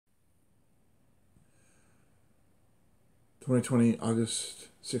2020, August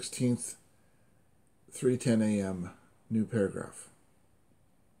 16th, 3:10 a.m., new paragraph.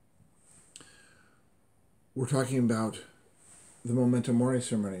 We're talking about the Memento Mori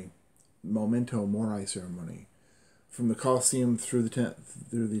ceremony, from the Colosseum through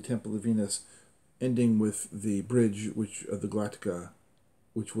the Temple of Venus, ending with the bridge of the Galactica,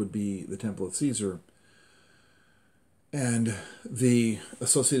 which would be the Temple of Caesar, and the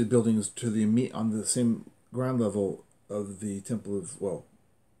associated buildings on the same ground level of the Temple of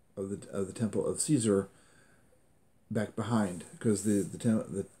the Temple of Caesar back behind, because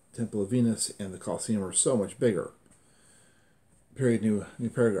the Temple of Venus and the Colosseum are so much bigger. Period. New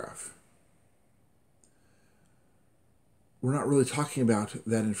paragraph. We're not really talking about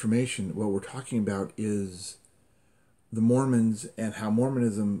that information. What we're talking about is the Mormons and how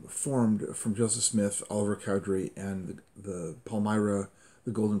Mormonism formed from Joseph Smith, Oliver Cowdery, and the Palmyra,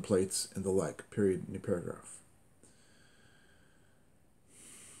 the Golden Plates, and the like. Period. New paragraph.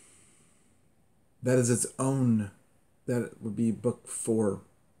 That is its own. That would be book 4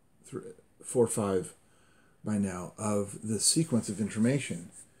 or 5 by now, of the sequence of information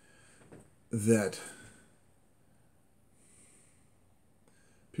that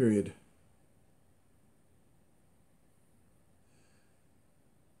period.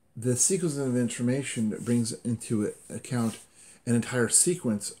 The sequence of information brings into account an entire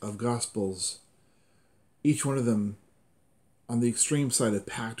sequence of Gospels, each one of them on the extreme side of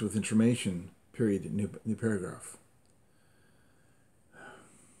packed with information. Period. New paragraph.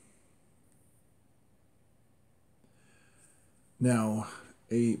 Now,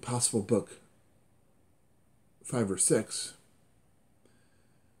 a possible book 5 or 6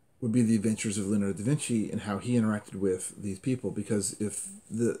 would be the adventures of Leonardo da Vinci and how he interacted with these people, because if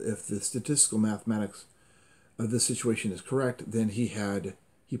the statistical mathematics of this situation is correct, then he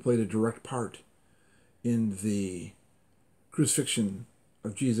played a direct part in the crucifixion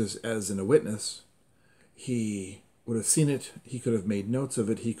of Jesus as in a witness. He would have seen it, he could have made notes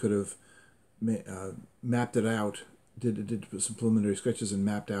of it, he could have mapped it out, did some preliminary sketches and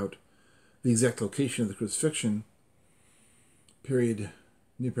mapped out the exact location of the crucifixion. Period.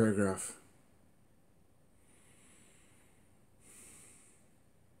 New paragraph.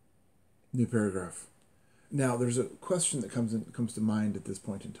 New paragraph. Now, there's a question that comes to mind at this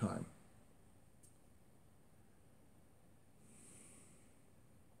point in time.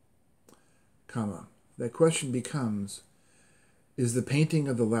 Comma. That question becomes, is the painting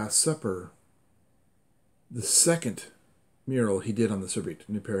of the Last Supper the second mural he did on the subject?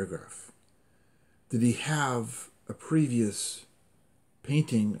 New paragraph. Did he have a previous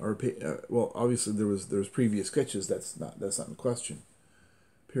painting, or well, obviously there was previous sketches. That's not in question.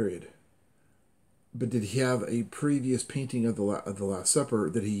 Period. But did he have a previous painting of the Last Supper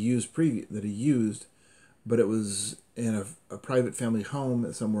that he used, but it was in a private family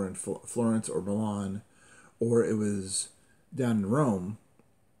home somewhere in Florence or Milan, or it was down in Rome,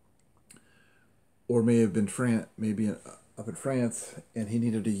 or may have been up in France, and he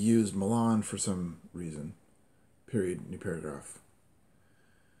needed to use Milan for some reason. Period. New paragraph.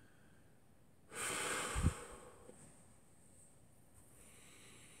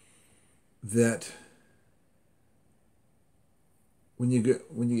 That when you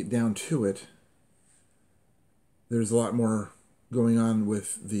get down to it, there's a lot more going on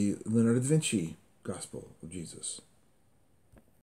with the Leonardo da Vinci Gospel of Jesus.